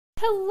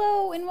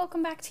Hello and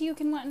welcome back to You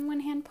Can Want in One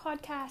Hand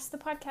podcast, the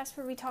podcast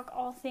where we talk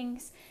all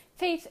things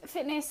faith,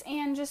 fitness,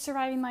 and just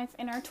surviving life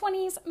in our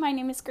 20s. My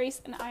name is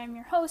Grace and I am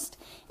your host.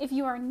 If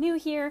you are new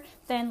here,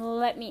 then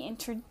let me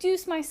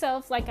introduce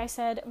myself. Like I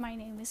said, my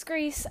name is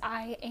Grace.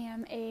 I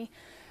am a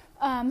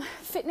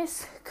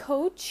fitness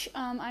coach.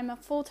 I'm a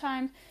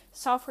full-time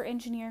software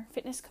engineer,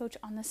 fitness coach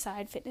on the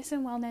side. Fitness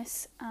and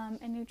wellness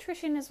and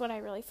nutrition is what I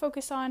really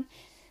focus on.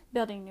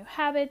 Building new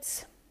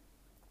habits,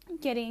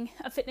 getting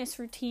a fitness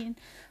routine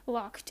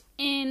locked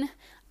in,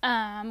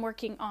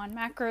 working on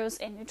macros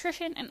and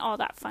nutrition and all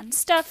that fun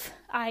stuff.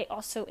 I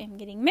also am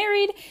getting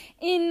married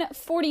in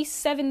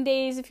 47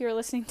 days if you're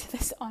listening to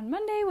this on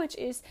Monday, which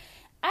is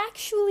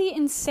actually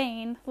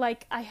insane.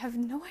 Like, I have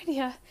no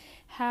idea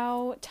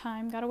how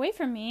time got away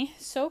from me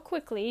so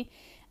quickly.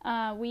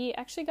 We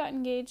actually got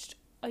engaged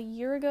a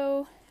year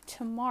ago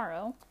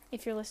tomorrow,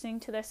 if you're listening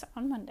to this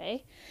on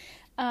Monday.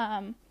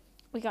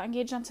 We got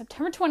engaged on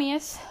September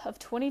 20th of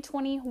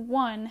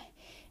 2021,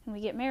 and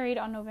we get married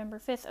on November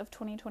 5th of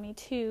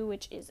 2022,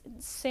 which is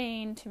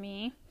insane to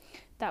me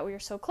that we are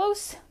so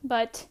close.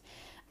 But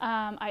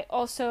I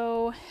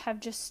also have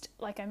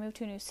I moved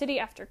to a new city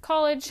after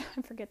college.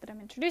 I forget that I'm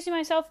introducing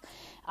myself.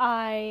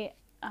 I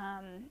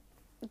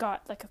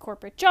got a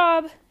corporate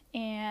job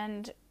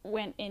and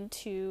went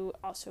into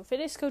also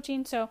fitness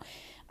coaching. So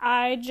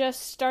I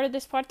just started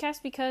this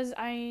podcast because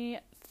I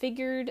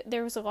figured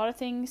there was a lot of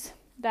things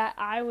that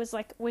I was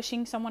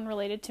wishing someone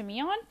related to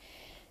me on,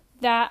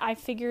 that I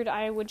figured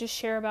I would just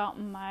share about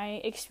my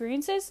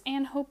experiences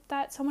and hope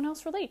that someone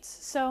else relates.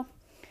 So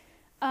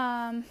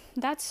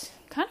that's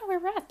kind of where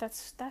we're at.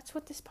 That's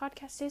what this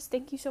podcast is.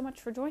 Thank you so much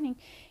for joining.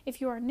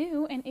 If you are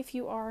new and if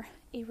you are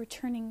a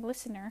returning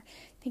listener,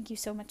 thank you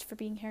so much for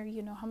being here.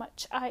 You know how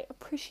much I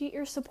appreciate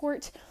your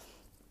support.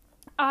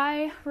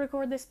 I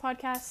record this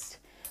podcast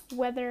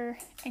whether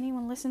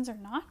anyone listens or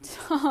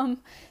not.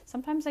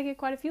 Sometimes I get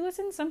quite a few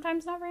listens,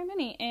 sometimes not very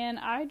many, and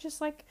I just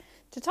like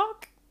to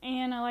talk,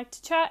 and I like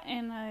to chat,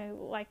 and I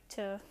like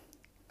to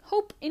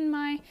hope in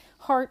my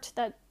heart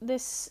that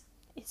this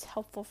is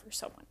helpful for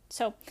someone.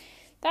 So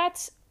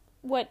that's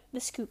what the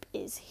scoop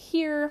is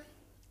here.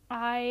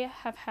 I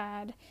have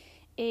had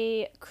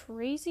a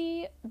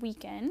crazy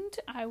weekend.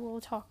 I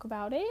will talk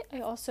about it. I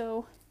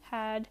also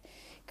had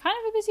kind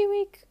of a busy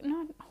week,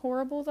 not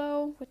horrible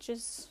though, which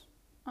is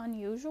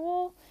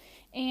unusual,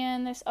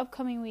 and this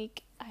upcoming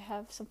week I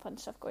have some fun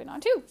stuff going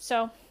on too.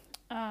 So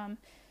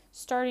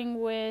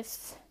starting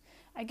with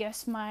I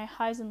guess my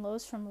highs and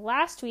lows from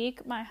last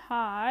week. My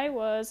high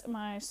was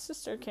my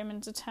sister came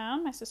into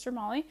town, my sister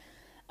Molly.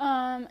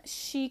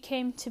 She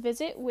came to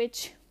visit,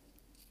 which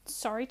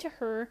sorry to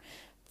her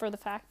for the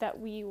fact that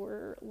we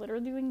were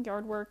literally doing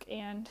yard work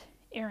and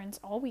errands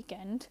all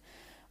weekend.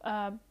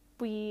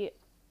 We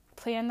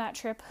planned that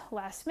trip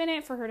last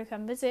minute for her to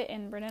come visit,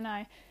 and Brenda and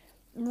I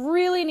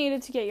really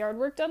needed to get yard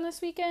work done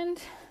this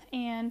weekend,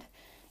 and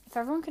if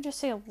everyone could just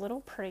say a little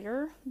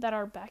prayer that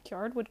our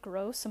backyard would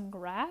grow some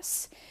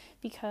grass,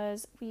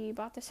 because we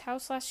bought this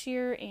house last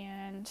year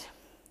and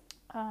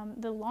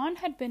the lawn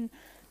had been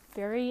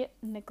very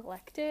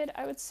neglected,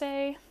 I would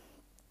say,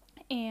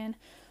 and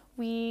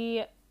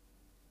we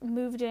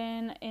moved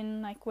in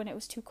when it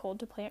was too cold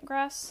to plant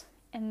grass,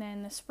 and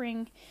then the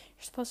spring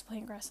you're supposed to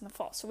plant grass in the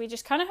fall, so we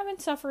just kind of have been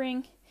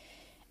suffering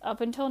up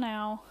until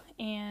now,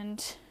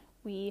 and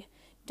we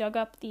dug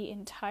up the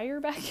entire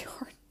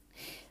backyard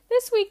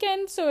this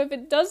weekend, so if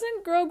it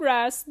doesn't grow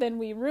grass, then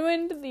we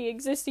ruined the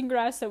existing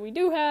grass that we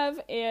do have,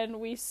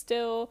 and we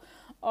still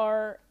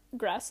are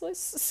grassless.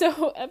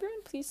 So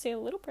everyone please say a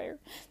little prayer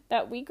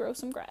that we grow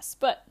some grass.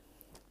 But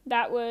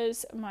that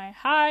was my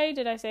high.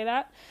 Did I say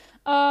that?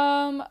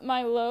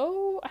 My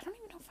low, I don't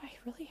even know if I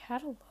really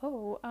had a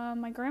low.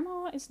 My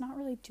grandma is not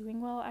really doing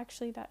well,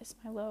 actually. That is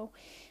my low.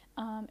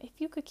 If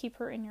you could keep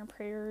her in your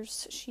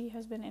prayers, she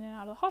has been in and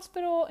out of the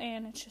hospital,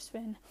 and it's just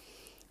been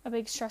a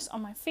big stress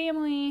on my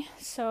family,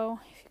 so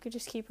if you could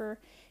just keep her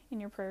in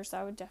your prayers,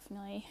 that would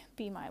definitely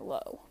be my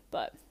low,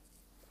 but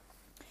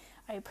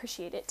I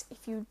appreciate it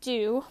if you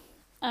do.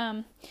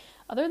 Other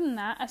than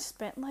that, I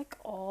spent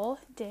all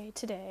day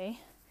today,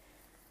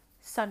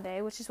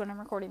 Sunday, which is when I'm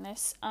recording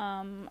this,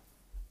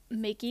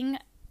 making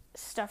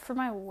stuff for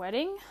my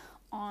wedding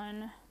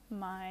on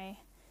my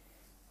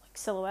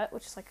silhouette,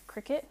 which is a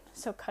Cricut,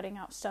 so cutting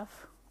out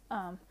stuff,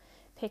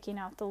 picking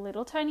out the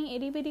little tiny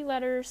itty bitty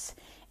letters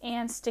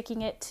and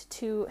sticking it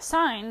to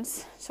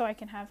signs so I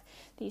can have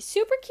these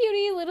super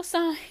cutie little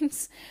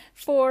signs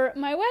for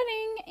my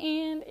wedding,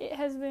 and it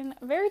has been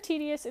very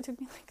tedious. It took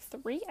me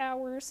 3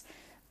 hours,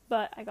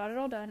 but I got it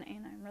all done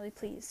and I'm really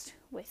pleased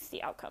with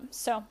the outcome.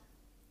 So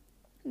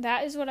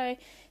that is what I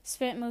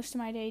spent most of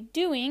my day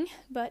doing,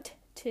 but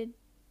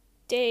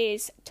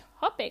today's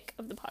topic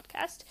of the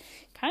podcast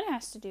kind of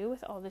has to do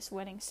with all this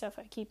wedding stuff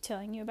I keep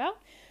telling you about,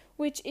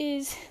 which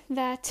is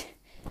that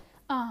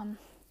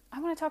I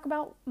want to talk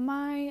about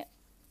my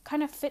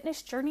kind of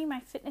fitness journey,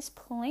 my fitness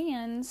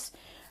plans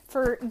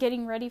for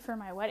getting ready for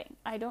my wedding.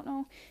 I don't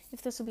know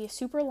if this will be a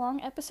super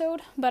long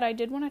episode, but I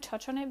did want to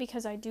touch on it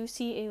because I do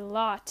see a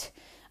lot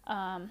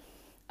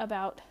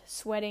about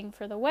sweating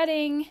for the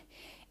wedding.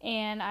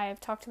 And I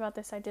have talked about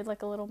this. I did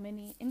like a little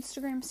mini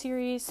Instagram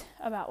series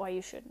about why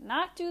you should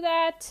not do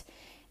that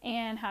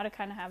and how to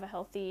kind of have a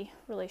healthy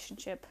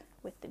relationship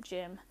with the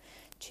gym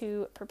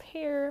to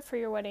prepare for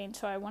your wedding.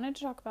 So I wanted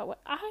to talk about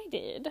what I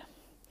did,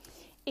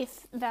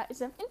 if that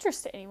is of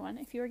interest to anyone,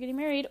 if you are getting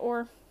married,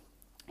 or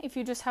if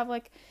you just have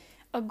like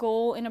a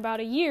goal in about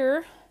a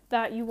year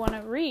that you want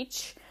to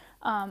reach.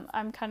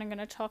 I'm kind of going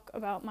to talk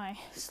about my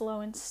slow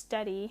and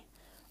steady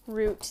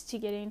route to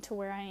getting to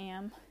where I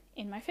am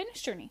in my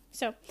fitness journey.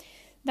 So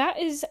that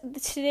is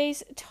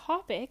today's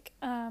topic.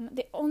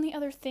 The only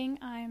other thing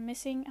I'm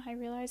missing, I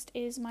realized,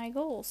 is my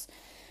goals.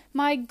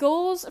 My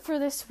goals for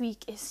this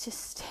week is to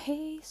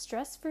stay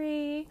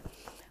stress-free,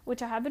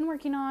 which I have been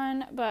working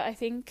on, but I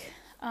think,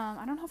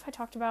 I don't know if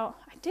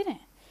I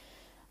didn't.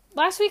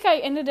 Last week I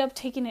ended up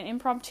taking an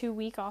impromptu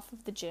week off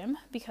of the gym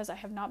because I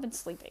have not been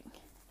sleeping.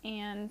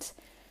 And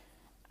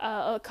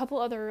a couple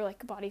other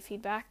like body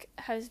feedback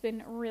has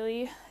been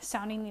really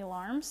sounding the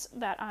alarms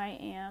that I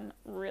am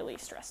really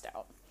stressed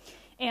out.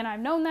 And I've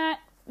known that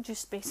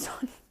just based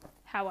on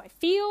how I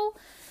feel,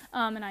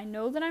 and I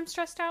know that I'm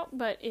stressed out,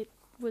 but it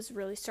was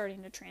really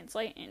starting to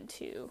translate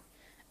into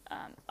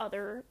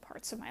other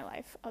parts of my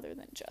life other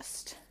than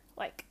just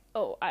like,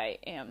 oh, I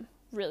am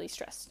really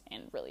stressed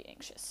and really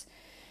anxious.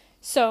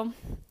 So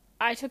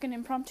I took an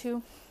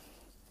impromptu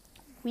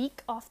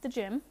week off the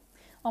gym,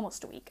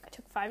 almost a week. I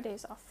took 5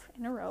 days off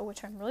in a row,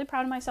 which I'm really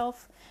proud of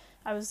myself.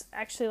 I was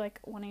actually like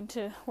wanting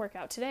to work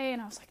out today,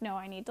 and I was like, no,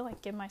 I need to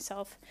like give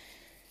myself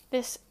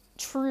this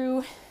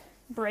true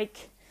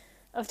break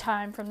of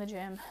time from the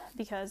gym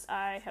because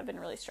I have been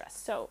really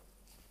stressed. So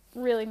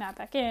really not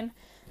back in.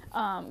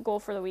 Goal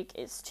for the week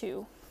is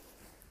to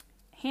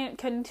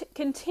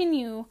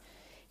continue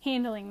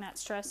handling that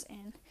stress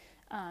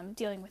and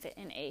dealing with it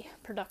in a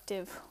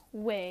productive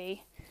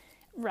way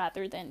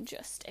rather than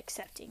just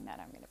accepting that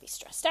I'm going to be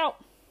stressed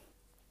out.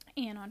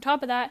 And on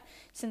top of that,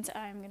 since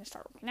I'm going to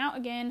start working out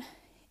again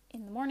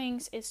in the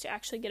mornings, is to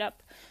actually get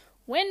up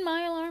when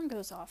my alarm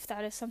goes off.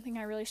 That is something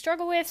I really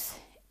struggle with.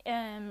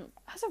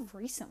 As of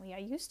recently, I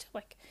used to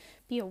like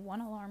be a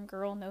one alarm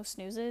girl, no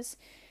snoozes,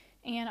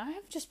 and I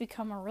have just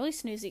become a really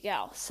snoozy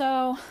gal.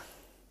 So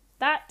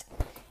that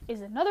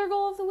is another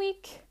goal of the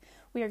week.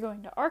 We are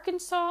going to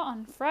Arkansas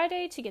on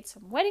Friday to get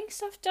some wedding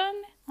stuff done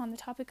on the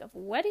topic of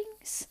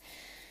weddings.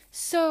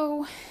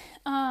 So,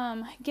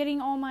 getting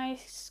all my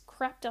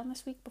crap done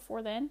this week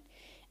before then,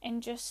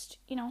 and just,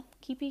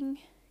 keeping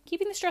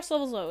the stress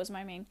levels low is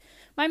my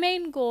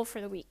main goal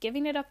for the week.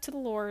 Giving it up to the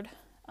Lord,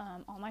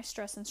 all my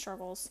stress and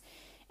struggles,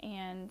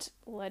 and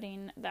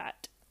letting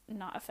that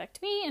not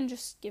affect me, and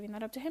just giving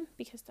that up to Him,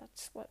 because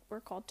that's what we're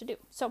called to do.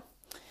 So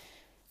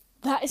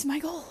that is my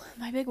goal,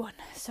 my big one.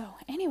 So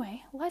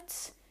anyway,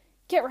 let's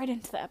get right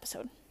into the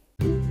episode.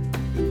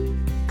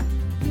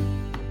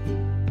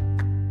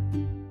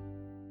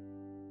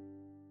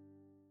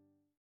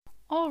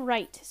 All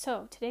right,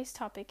 so today's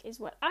topic is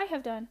what I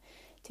have done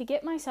to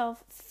get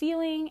myself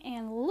feeling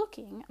and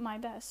looking my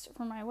best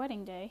for my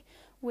wedding day,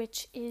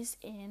 which is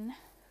in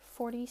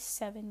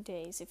 47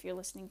 days if you're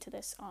listening to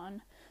this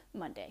on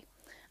Monday.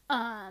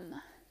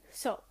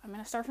 So I'm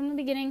going to start from the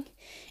beginning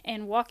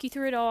and walk you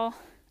through it all.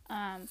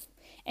 And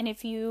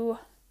if you,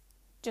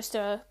 just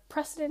a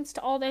precedence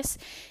to all this,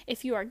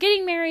 if you are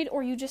getting married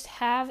or you just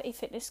have a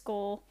fitness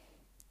goal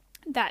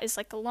that is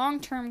like a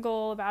long-term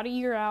goal, about a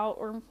year out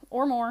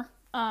or more,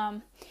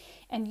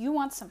 and you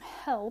want some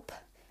help,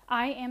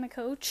 I am a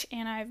coach,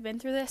 and I've been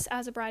through this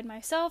as a bride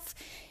myself,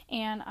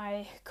 and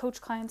I coach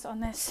clients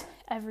on this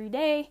every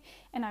day,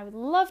 and I would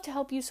love to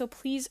help you, so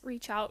please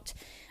reach out.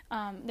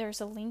 There's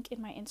a link in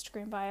my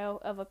Instagram bio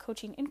of a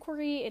coaching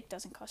inquiry. It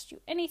doesn't cost you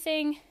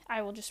anything.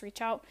 I will just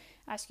reach out,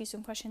 ask you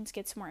some questions,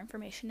 get some more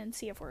information, and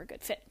see if we're a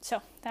good fit.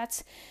 So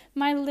that's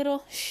my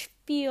little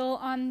spiel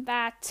on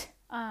that.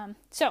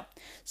 So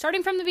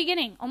starting from the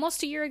beginning,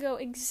 almost a year ago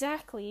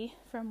exactly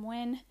from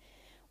when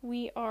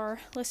we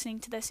are listening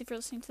to this, if you're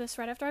listening to this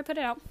right after I put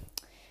it out,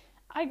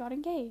 I got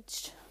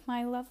engaged.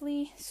 My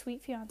lovely,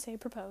 sweet fiance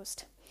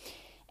proposed.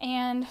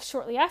 And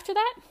shortly after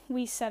that,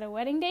 we set a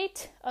wedding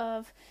date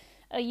of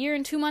a year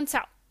and 2 months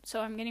out. So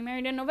I'm getting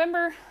married in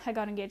November. I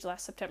got engaged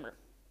last September.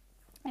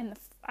 And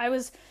I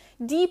was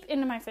deep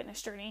into my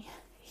fitness journey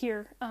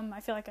here. I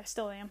feel like I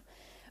still am.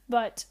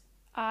 But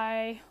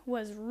I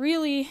was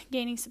really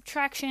gaining some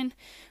traction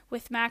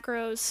with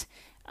macros,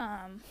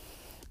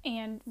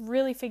 and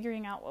really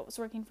figuring out what was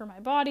working for my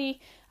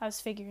body. I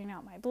was figuring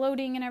out my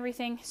bloating and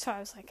everything. So I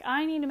was like,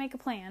 I need to make a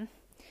plan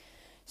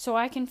so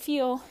I can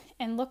feel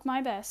and look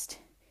my best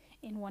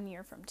in 1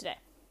 year from today.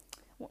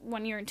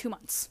 1 year and 2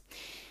 months.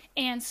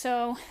 And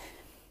so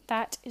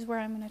that is where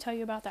I'm going to tell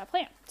you about that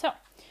plan. So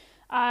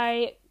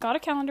I got a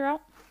calendar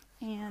out,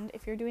 and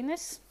if you're doing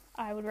this,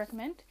 I would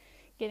recommend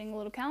getting a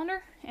little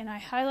calendar. And I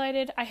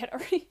had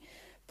already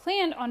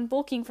planned on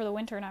bulking for the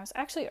winter, and I was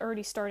actually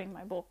already starting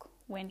my bulk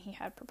when he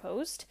had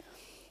proposed.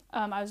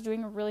 I was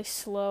doing a really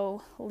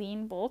slow,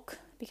 lean bulk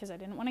because I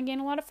didn't want to gain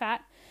a lot of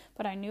fat,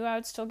 but I knew I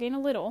would still gain a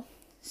little.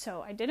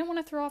 So I didn't want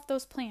to throw off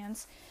those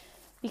plans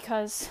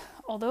because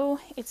although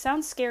it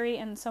sounds scary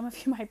and some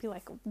of you might be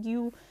like,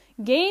 you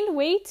gained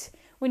weight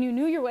when you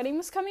knew your wedding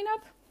was coming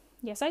up?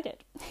 Yes, I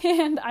did.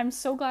 And I'm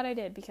so glad I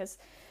did, because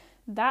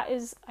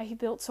I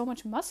built so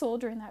much muscle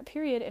during that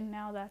period, and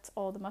now that's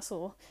all the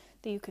muscle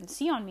that you can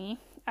see on me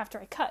after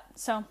I cut.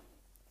 So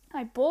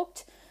I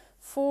bulked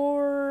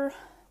for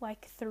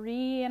like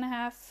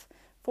 3.5,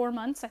 4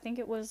 months. I think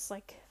it was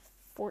like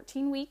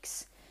 14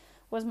 weeks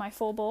was my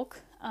full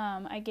bulk.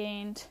 I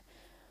gained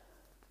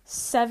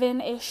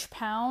 7-ish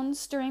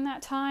pounds during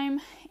that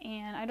time,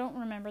 and I don't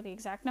remember the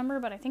exact number,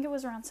 but I think it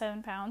was around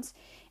 7 pounds,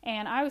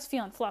 and I was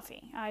feeling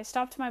fluffy. I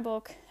stopped my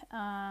bulk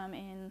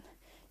in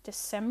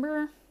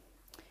December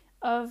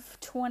of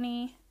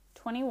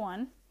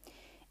 2021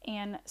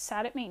 and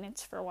sat at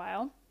maintenance for a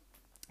while,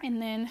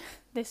 and then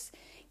this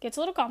gets a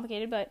little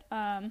complicated, but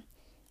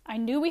I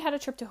knew we had a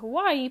trip to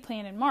Hawaii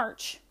planned in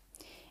March,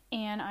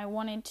 and I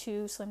wanted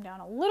to slim down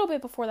a little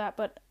bit before that,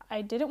 but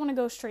I didn't want to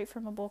go straight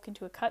from a bulk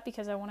into a cut,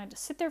 because I wanted to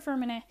sit there for a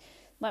minute,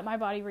 let my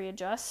body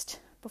readjust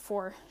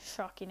before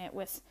shocking it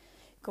with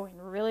going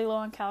really low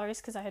on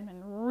calories, because I had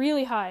been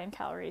really high in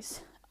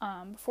calories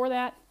before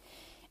that,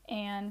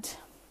 and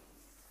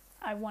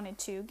I wanted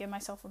to give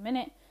myself a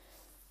minute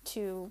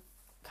to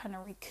kind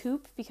of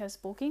recoup, because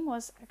bulking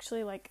was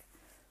actually like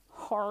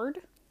hard,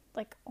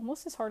 like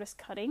almost as hard as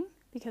cutting,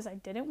 because I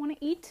didn't want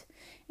to eat,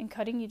 and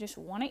cutting you just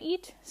want to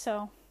eat.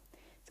 So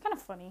it's kind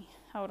of funny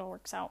how it all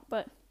works out,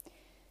 but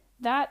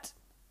that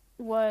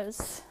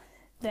was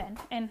then.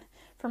 And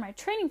for my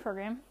training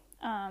program,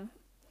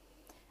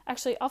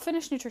 actually I'll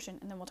finish nutrition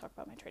and then we'll talk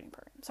about my training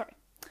program. Sorry.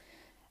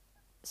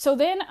 So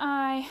then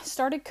I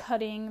started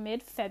cutting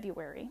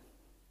mid-February,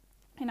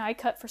 and I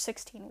cut for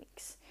 16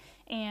 weeks.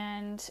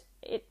 And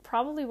it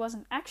probably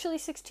wasn't actually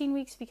 16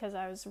 weeks, because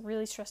I was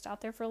really stressed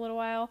out there for a little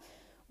while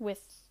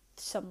with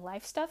some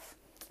life stuff,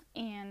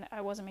 and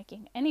I wasn't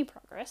making any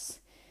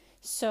progress.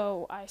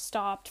 So I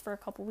stopped for a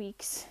couple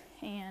weeks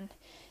and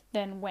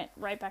then went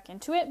right back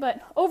into it. But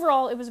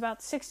overall, it was about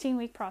a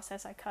 16-week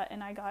process I cut,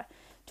 and I got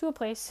to a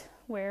place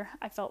where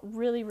I felt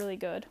really, really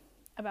good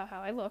about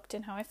how I looked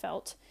and how I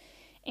felt,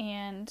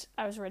 and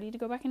I was ready to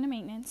go back into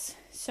maintenance.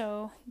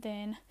 So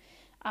then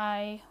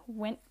I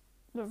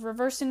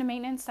reversed into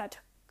maintenance. That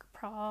took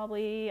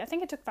I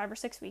think it took 5 or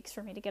 6 weeks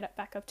for me to get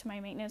back up to my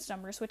maintenance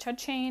numbers, which had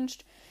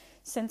changed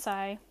since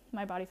my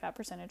body fat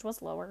percentage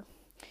was lower.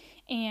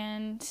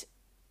 And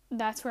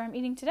that's where I'm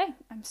eating today.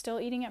 I'm still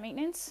eating at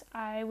maintenance.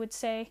 I would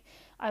say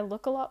I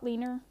look a lot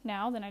leaner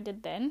now than I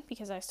did then,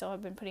 because I still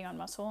have been putting on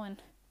muscle, and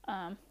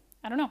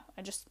I don't know.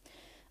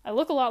 I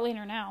look a lot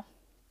leaner now,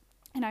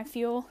 and I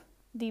feel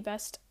the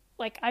best.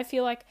 Like, I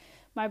feel like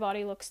my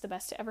body looks the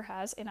best it ever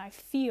has, and I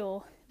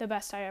feel the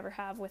best I ever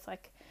have with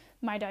like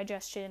my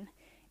digestion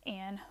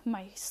and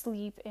my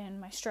sleep and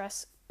my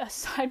stress.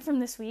 Aside from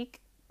this week,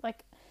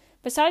 like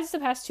besides the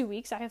past 2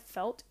 weeks, I have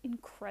felt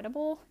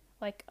incredible,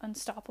 like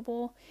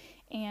unstoppable,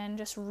 and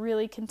just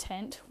really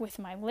content with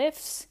my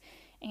lifts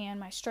and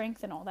my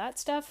strength and all that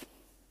stuff.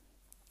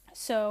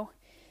 So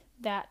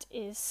that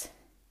is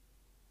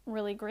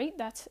really great.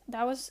 That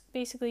was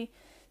basically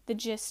the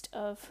gist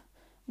of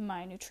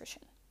my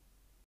nutrition.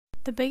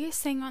 The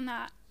biggest thing on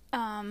that,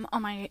 on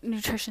my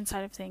nutrition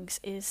side of things,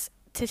 is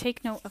to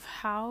take note of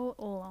how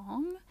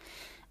long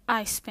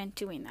I spent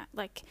doing that.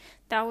 Like,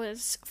 that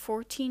was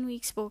 14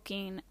 weeks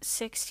bulking,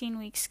 16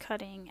 weeks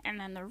cutting, and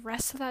then the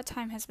rest of that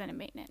time has been in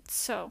maintenance.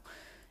 So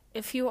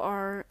if you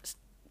are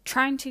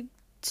trying to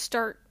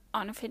start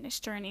on a fitness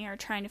journey or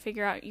trying to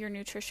figure out your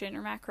nutrition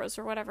or macros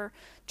or whatever,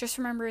 just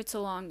remember it's a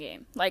long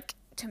game. Like,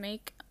 to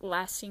make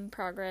lasting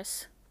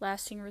progress,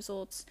 lasting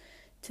results,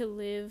 to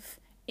live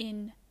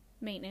in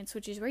maintenance,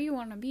 which is where you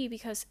want to be,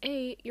 because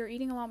A, you're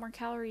eating a lot more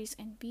calories,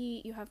 and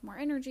B, you have more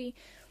energy,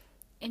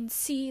 and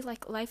C,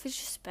 like, life is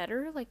just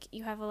better. Like,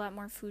 you have a lot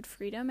more food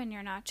freedom, and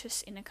you're not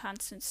just in a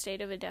constant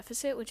state of a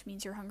deficit, which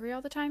means you're hungry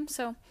all the time.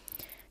 So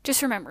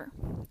just remember,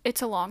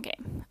 it's a long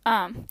game.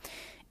 And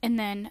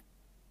then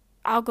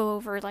I'll go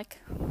over, like,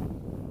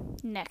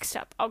 next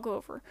up, I'll go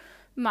over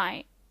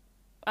my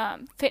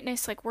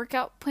fitness, like,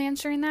 workout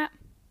plans during that,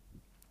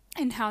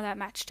 and how that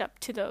matched up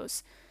to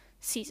those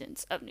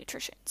seasons of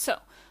nutrition. So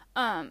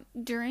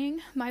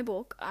during my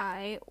bulk,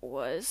 I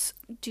was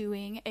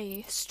doing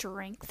a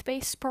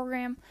strength-based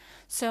program.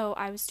 So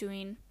I was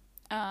doing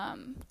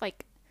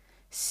like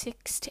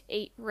 6 to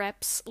 8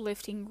 reps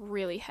lifting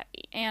really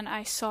heavy, and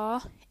I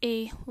saw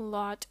a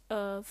lot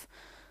of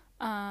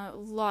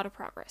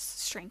progress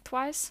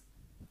strength-wise,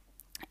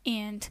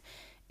 and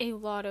a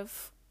lot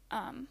of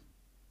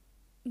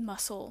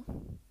muscle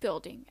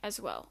building as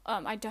well.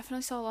 I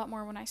definitely saw a lot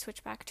more when I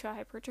switched back to a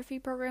hypertrophy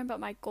program, but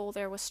my goal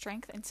there was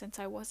strength, and since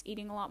I was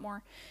eating a lot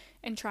more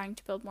and trying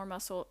to build more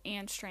muscle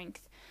and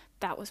strength,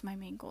 that was my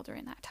main goal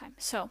during that time.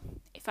 So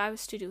if I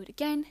was to do it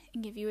again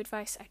and give you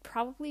advice, I'd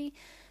probably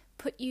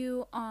put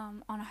you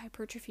on a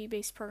hypertrophy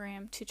based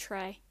program to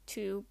try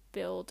to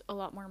build a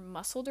lot more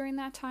muscle during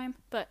that time,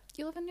 but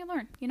you live and you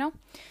learn, you know?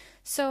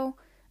 So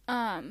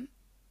and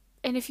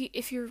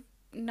if you're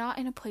not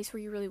in a place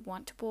where you really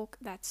want to bulk,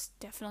 that's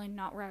definitely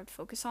not where I would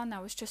focus on.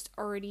 That was just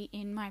already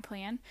in my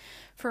plan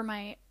for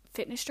my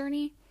fitness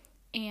journey,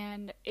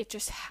 and it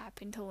just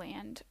happened to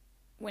land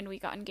when we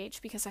got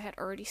engaged because I had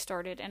already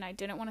started, and I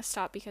didn't want to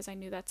stop because I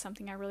knew that's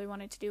something I really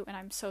wanted to do, and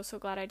I'm so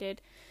glad I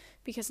did,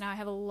 because now I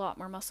have a lot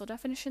more muscle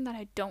definition that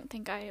I don't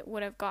think I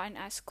would have gotten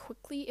as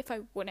quickly if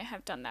I wouldn't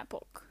have done that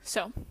bulk.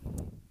 So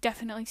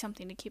definitely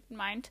something to keep in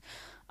mind.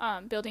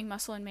 Building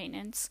muscle and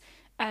maintenance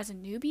as a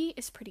newbie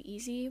is pretty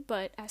easy,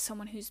 but as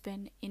someone who's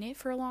been in it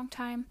for a long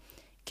time,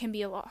 it can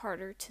be a lot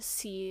harder to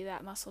see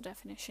that muscle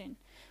definition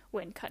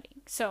when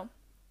cutting. So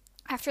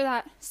after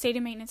that, stayed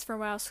in maintenance for a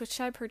while, switched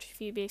to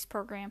hypertrophy-based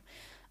program,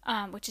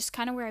 which is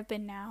kind of where I've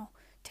been now.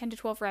 10 to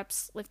 12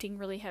 reps, lifting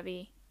really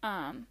heavy.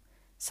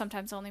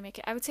 Sometimes I only make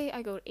it, I would say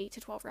I go 8 to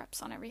 12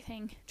 reps on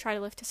everything. Try to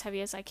lift as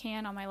heavy as I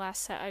can. On my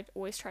last set, I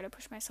always try to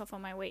push myself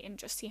on my weight and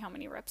just see how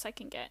many reps I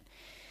can get.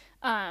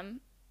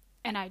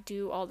 And I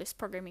do all this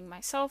programming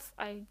myself.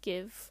 I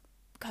give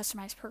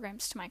customized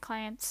programs to my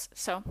clients,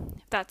 so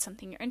if that's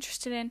something you're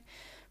interested in.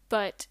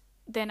 But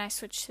then I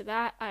switched to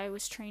that. I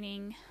was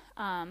training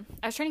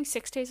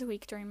 6 days a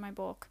week during my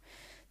bulk.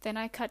 Then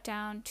I cut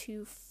down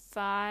to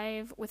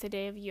 5 with a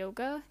day of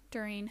yoga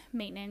during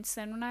maintenance.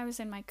 Then when I was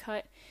in my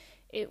cut,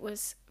 it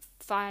was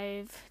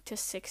 5 to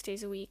 6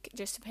 days a week,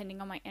 just depending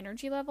on my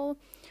energy level.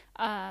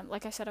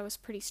 Like I said, I was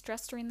pretty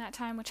stressed during that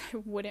time, which I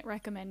wouldn't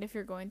recommend if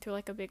you're going through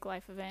like a big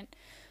life event.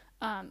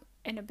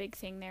 And a big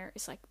thing there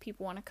is like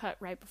people want to cut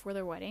right before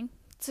their wedding.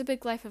 It's a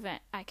big life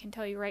event. I can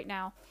tell you right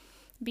now,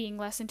 being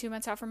less than 2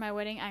 months out from my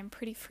wedding, I'm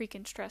pretty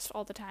freaking stressed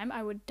all the time.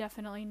 I would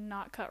definitely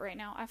not cut right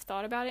now. I've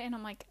thought about it and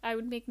I'm like, I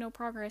would make no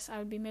progress. I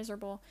would be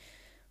miserable.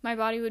 My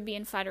body would be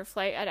in fight or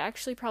flight. I'd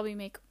actually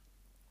probably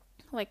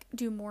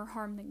do more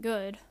harm than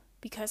good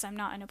because I'm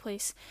not in a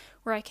place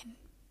where I can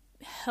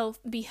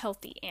be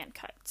healthy and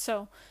cut.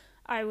 So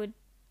I would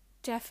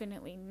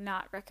definitely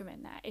not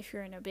recommend that if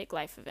you're in a big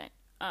life event.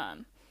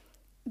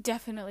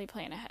 Definitely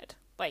plan ahead.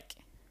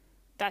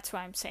 That's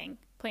why I'm saying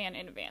plan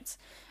in advance.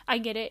 I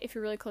get it if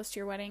you're really close to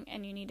your wedding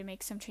and you need to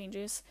make some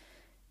changes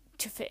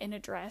to fit in a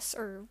dress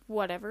or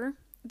whatever.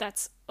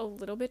 That's a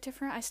little bit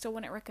different. I still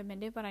wouldn't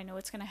recommend it, but I know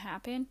it's going to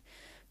happen.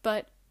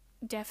 But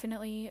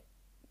definitely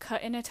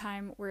cut in a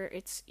time where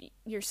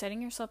you're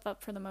setting yourself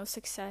up for the most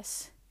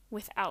success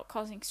without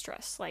causing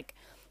stress.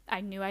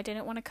 I knew I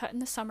didn't want to cut in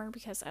the summer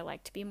because I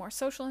like to be more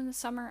social in the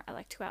summer. I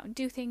like to go out and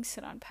do things,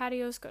 sit on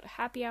patios, go to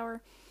happy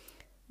hour.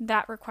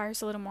 That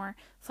requires a little more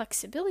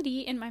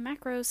flexibility in my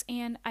macros,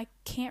 and I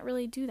can't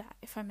really do that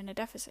if I'm in a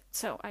deficit.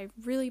 So I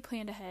really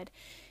planned ahead,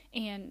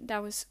 and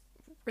that was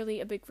really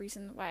a big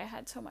reason why I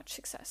had so much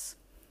success.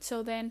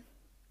 So then,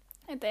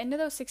 at the end of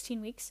those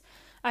 16 weeks,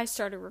 I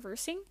started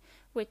reversing,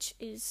 which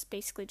is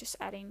basically just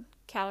adding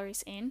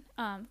calories in.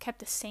 Kept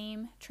the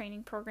same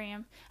training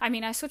program.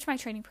 I switched my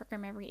training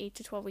program every 8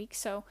 to 12 weeks,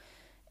 so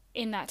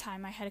in that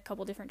time I had a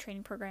couple different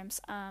training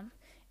programs,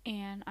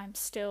 and I'm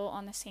still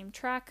on the same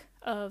track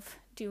of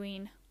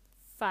doing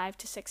 5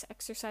 to 6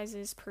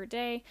 exercises per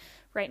day.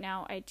 Right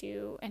now I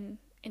do, and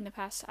in the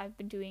past I've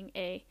been doing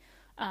a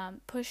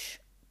push,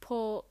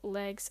 pull,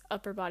 legs,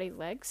 upper body,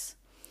 legs.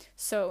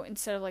 So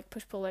instead of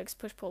push, pull,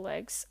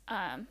 legs,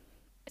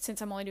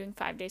 since I'm only doing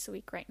 5 days a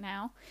week right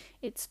now,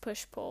 it's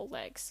push, pull,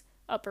 legs,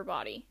 upper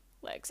body,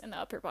 legs, and the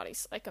upper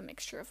body's like a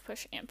mixture of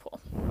push and pull.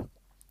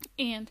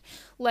 And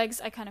legs,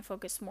 I kind of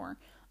focus more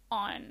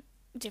on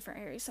different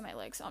areas of my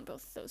legs on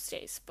both of those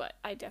days, but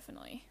I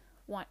definitely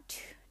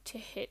want to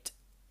hit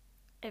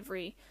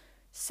every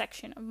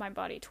section of my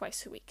body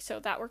twice a week. So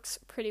that works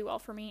pretty well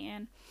for me,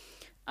 and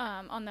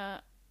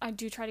I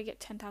do try to get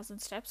 10,000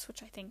 steps,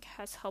 which I think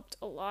has helped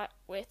a lot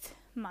with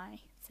my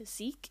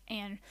physique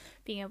and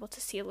being able to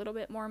see a little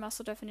bit more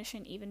muscle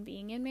definition even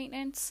being in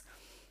maintenance,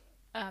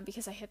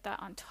 because I hit that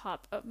on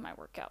top of my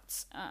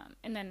workouts.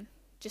 And then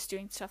just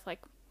doing stuff like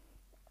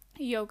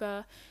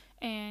yoga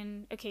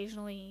and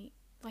occasionally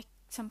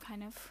some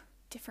kind of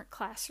different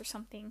class or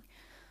something.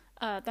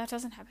 That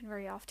doesn't happen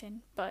very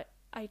often, but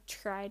I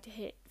try to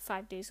hit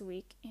 5 days a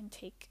week and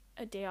take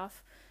a day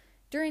off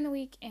during the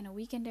week and a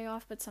weekend day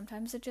off, but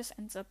sometimes it just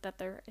ends up that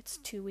it's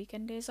 2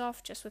 weekend days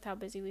off just with how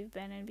busy we've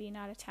been and being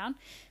out of town.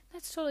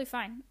 That's totally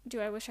fine. Do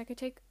I wish I could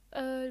take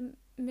a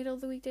middle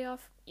of the week day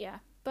off? Yeah,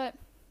 but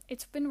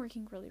it's been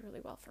working really,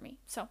 really well for me.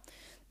 So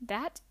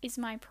that is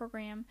my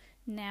program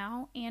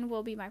now and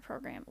will be my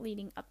program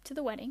leading up to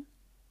the wedding.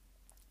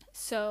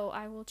 So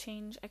I will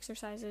change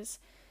exercises.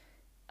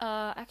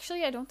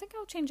 Actually, I don't think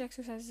I'll change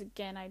exercises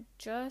again. I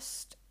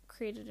just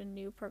created a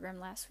new program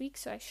last week,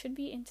 so I should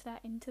be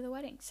into the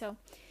wedding. So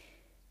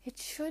it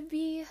should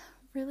be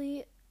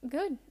really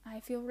good. I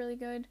feel really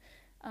good.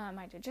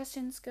 My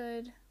digestion's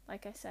good.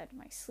 Like I said,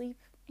 my sleep,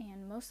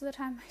 and most of the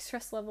time my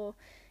stress level,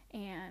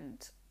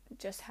 and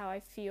just how I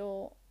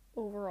feel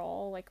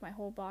overall, my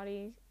whole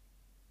body,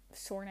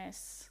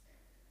 soreness,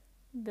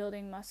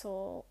 building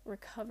muscle,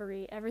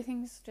 recovery,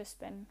 everything's just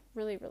been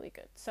really, really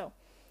good. So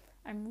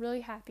I'm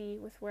really happy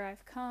with where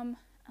I've come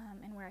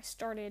and where I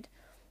started.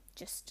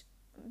 Just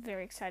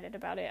very excited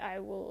about it. I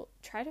will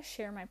try to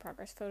share my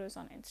progress photos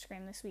on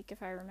Instagram this week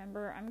if I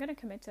remember. I'm going to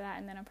commit to that,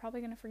 and then I'm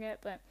probably going to forget,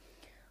 but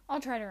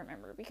I'll try to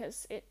remember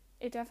because it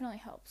definitely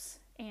helps.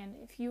 And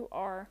if you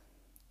are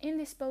in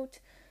this boat,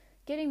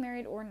 getting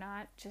married or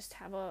not, just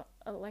have a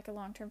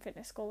long-term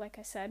fitness goal. Like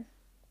I said,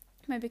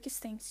 my biggest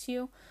things to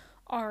you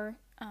are,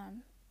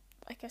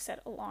 like I said,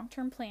 a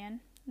long-term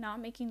plan,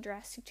 not making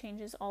drastic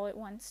changes all at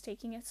once,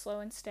 taking it slow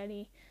and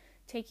steady,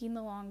 taking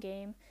the long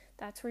game.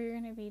 That's where you're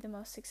going to be the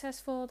most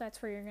successful.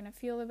 That's where you're going to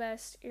feel the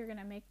best. You're going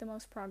to make the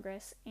most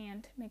progress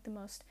and make the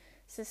most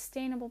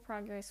sustainable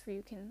progress where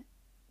you can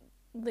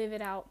live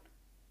it out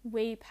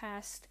way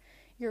past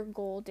your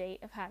goal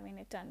date of having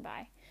it done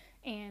by.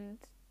 And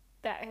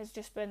that has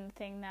just been the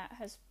thing that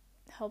has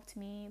helped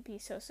me be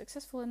so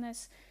successful in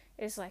this,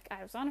 is like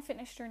I was on a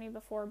fitness journey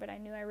before, but I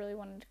knew I really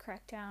wanted to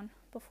crack down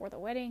before the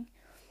wedding,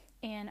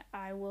 and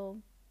I will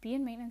be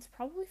in maintenance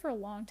probably for a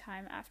long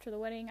time after the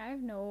wedding. I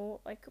have no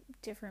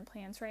different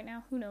plans right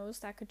now. Who knows,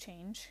 that could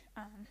change.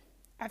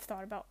 I've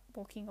thought about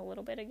bulking a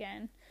little bit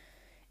again,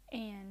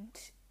 and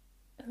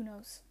who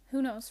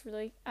knows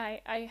really.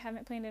 I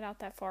haven't planned it out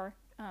that far,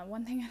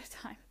 one thing at a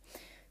time,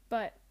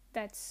 but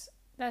that's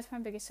my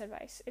biggest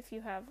advice. If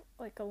you have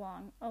a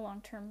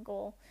long-term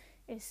goal,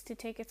 is to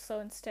take it slow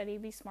and steady,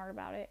 be smart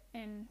about it,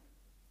 and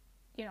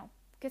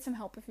get some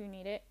help if you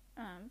need it.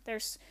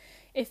 There's,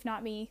 if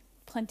not me,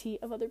 plenty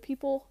of other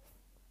people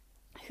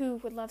who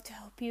would love to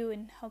help you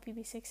and help you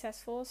be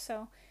successful.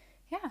 So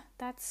yeah,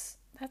 that's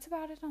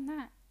about it on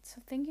that.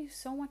 So thank you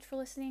so much for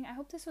listening. I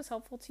hope this was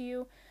helpful to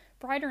you,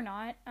 bride or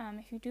not.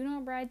 If you do know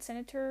a bride, send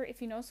it to her.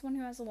 If you know someone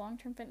who has a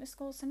long-term fitness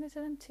goal, send it to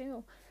them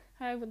too.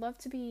 I would love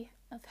to be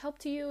of help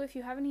to you. If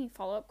you have any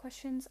follow-up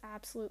questions,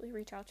 absolutely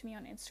reach out to me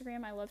on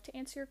Instagram. I love to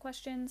answer your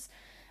questions.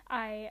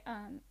 I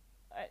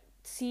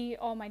see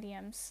all my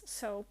DMs,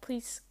 so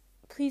please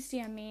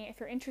DM me. If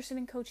you're interested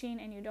in coaching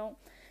and you don't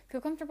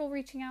feel comfortable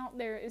reaching out,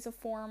 there is a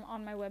form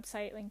on my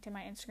website linked in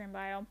my Instagram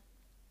bio.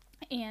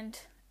 And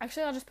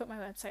actually, I'll just put my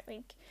website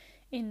link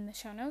in the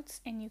show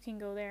notes, and you can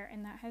go there,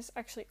 and that has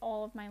actually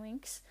all of my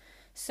links.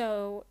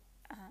 So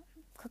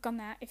click on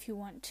that if you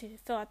want to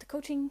fill out the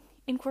coaching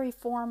inquiry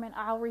form, and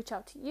I'll reach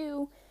out to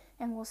you,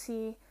 and we'll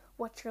see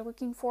what you're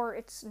looking for.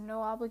 It's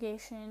no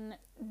obligation,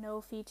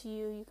 no fee to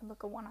you. You can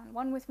book a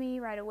one-on-one with me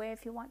right away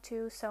if you want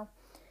to. So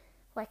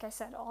like I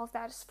said, all of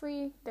that is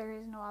free. There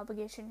is no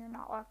obligation. You're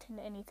not locked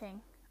into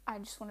anything. I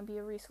just want to be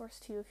a resource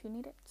to you if you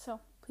need it. So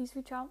please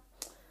reach out.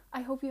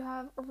 I hope you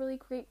have a really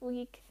great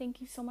week. Thank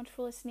you so much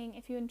for listening.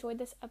 If you enjoyed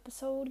this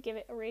episode, give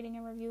it a rating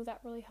and review.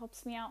 That really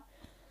helps me out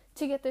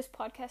to get this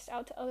podcast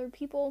out to other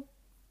people.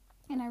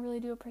 And I really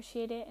do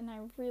appreciate it. And I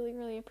really,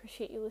 really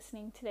appreciate you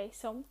listening today.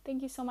 So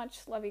thank you so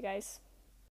much. Love you guys.